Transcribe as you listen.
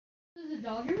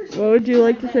dog ever What would you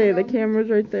like to say? The camera's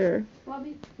right there.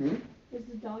 Bobby? Hmm? Is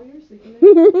the dog ever sleeping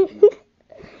there?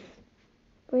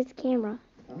 Where's the camera?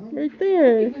 Right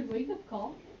there. Good wake up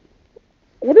call.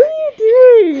 What are you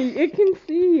doing? It can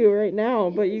see you right now,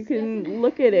 but you can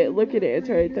look at it. Look at it. It's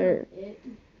right there.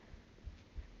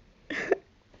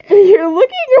 You're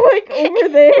looking like over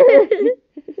there.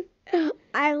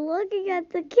 I'm looking at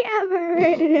the camera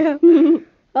right now.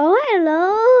 Oh,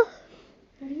 hello.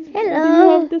 What do you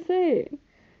Hello. have to say?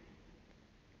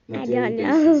 I don't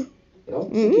know.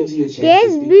 Hmm?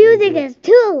 This music is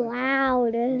too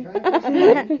loud.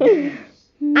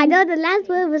 I know the last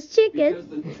word was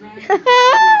chicken.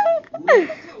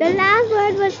 The last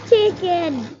word was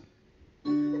chicken.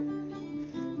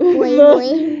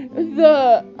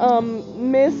 The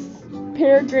Miss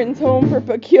Peregrine's Home for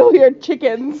Peculiar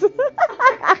Chickens.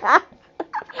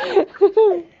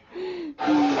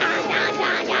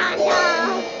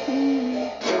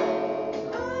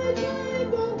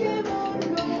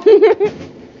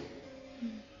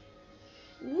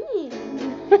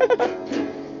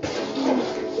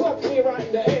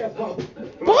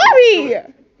 Bobby!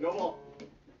 No more.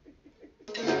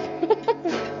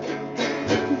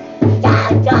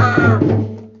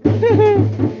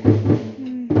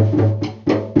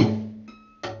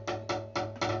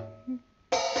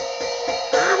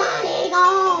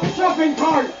 Shopping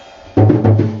cart!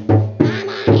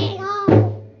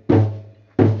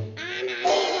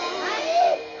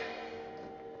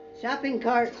 Shopping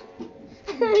cart.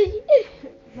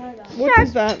 What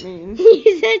does that mean?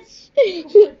 He said,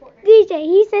 DJ,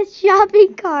 he said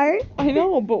shopping cart. I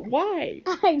know, but why?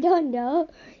 I don't know.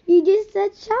 You just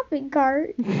said shopping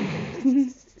cart.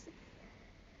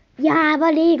 Yeah, I'm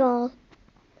an eagle.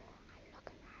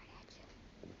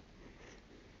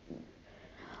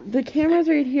 The camera's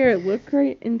right here. Look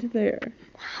right into there.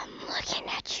 I'm looking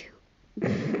at you.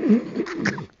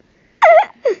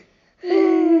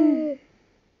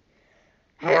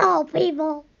 Hello,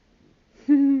 people.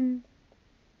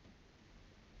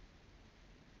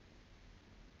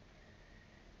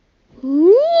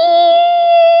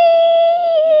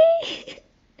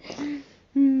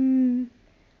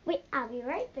 Wait, I'll be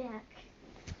right back.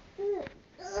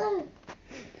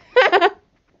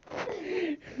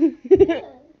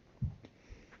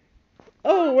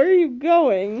 Oh, where are you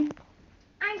going?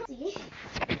 See?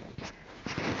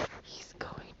 He's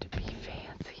going to be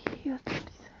fancy. That's what he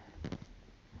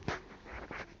said.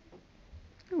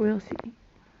 We'll see.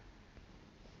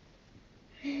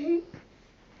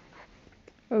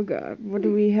 Oh God, what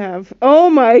do we have? Oh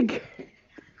my God.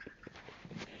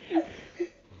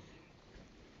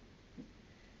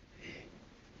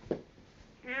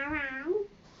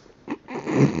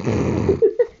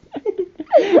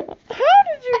 How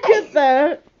did you get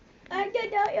that? I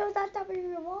don't know. It was on top of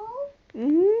your wall.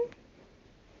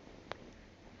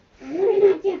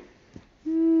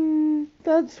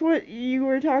 That's what you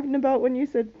were talking about when you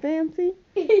said fancy?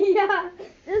 Yeah,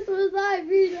 this was I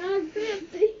being on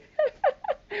fancy.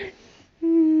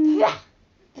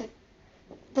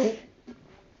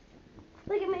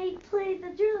 Look at me play the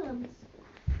drums.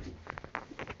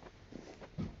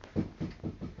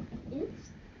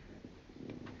 Oops.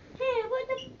 Hey, what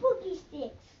the boogie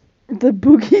sticks? The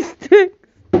boogie sticks?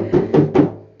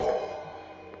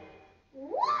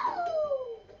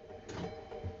 Whoa!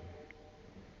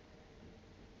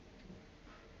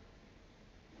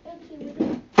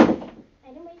 Okay, I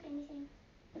didn't break anything.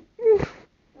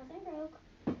 Nothing broke.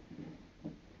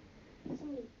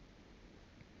 Somebody.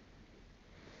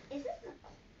 Is this a...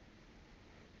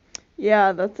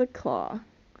 Yeah, that's a claw.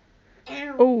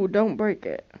 Ow. Oh, don't break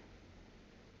it.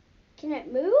 Can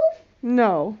it move?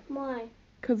 No, Why?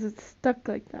 'cause it's stuck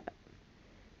like that.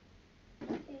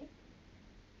 Okay.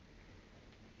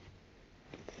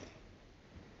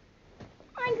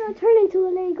 I'm gonna turn into a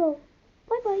Lego.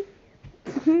 Bye bye.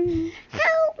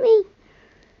 Help me.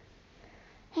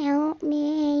 Help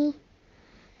me.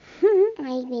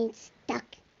 I've been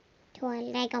stuck to a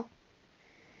Lego.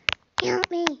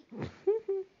 Help me.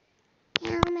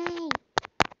 Help me.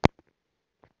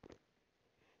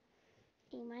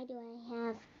 Hey, why do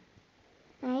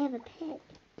I have a pet.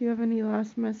 Do you have any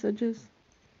last messages?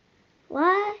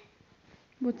 What?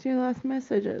 What's your last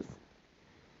messages?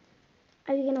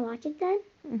 Are you gonna watch it then?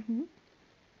 Mhm.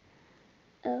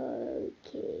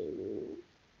 Okay.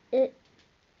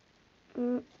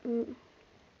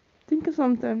 Think of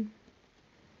something.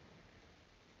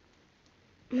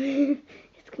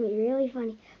 It's gonna be really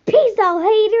funny. Peace out,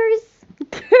 haters.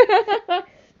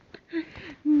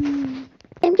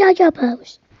 I'm Jaja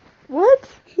Post. What?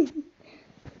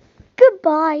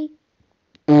 Goodbye.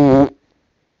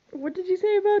 What did you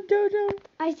say about JoJo?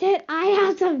 I said I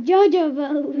have some JoJo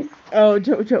pose. Oh,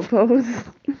 JoJo pose.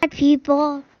 Bye,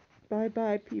 people. Bye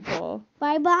bye, people.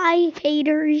 Bye, bye,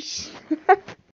 haters.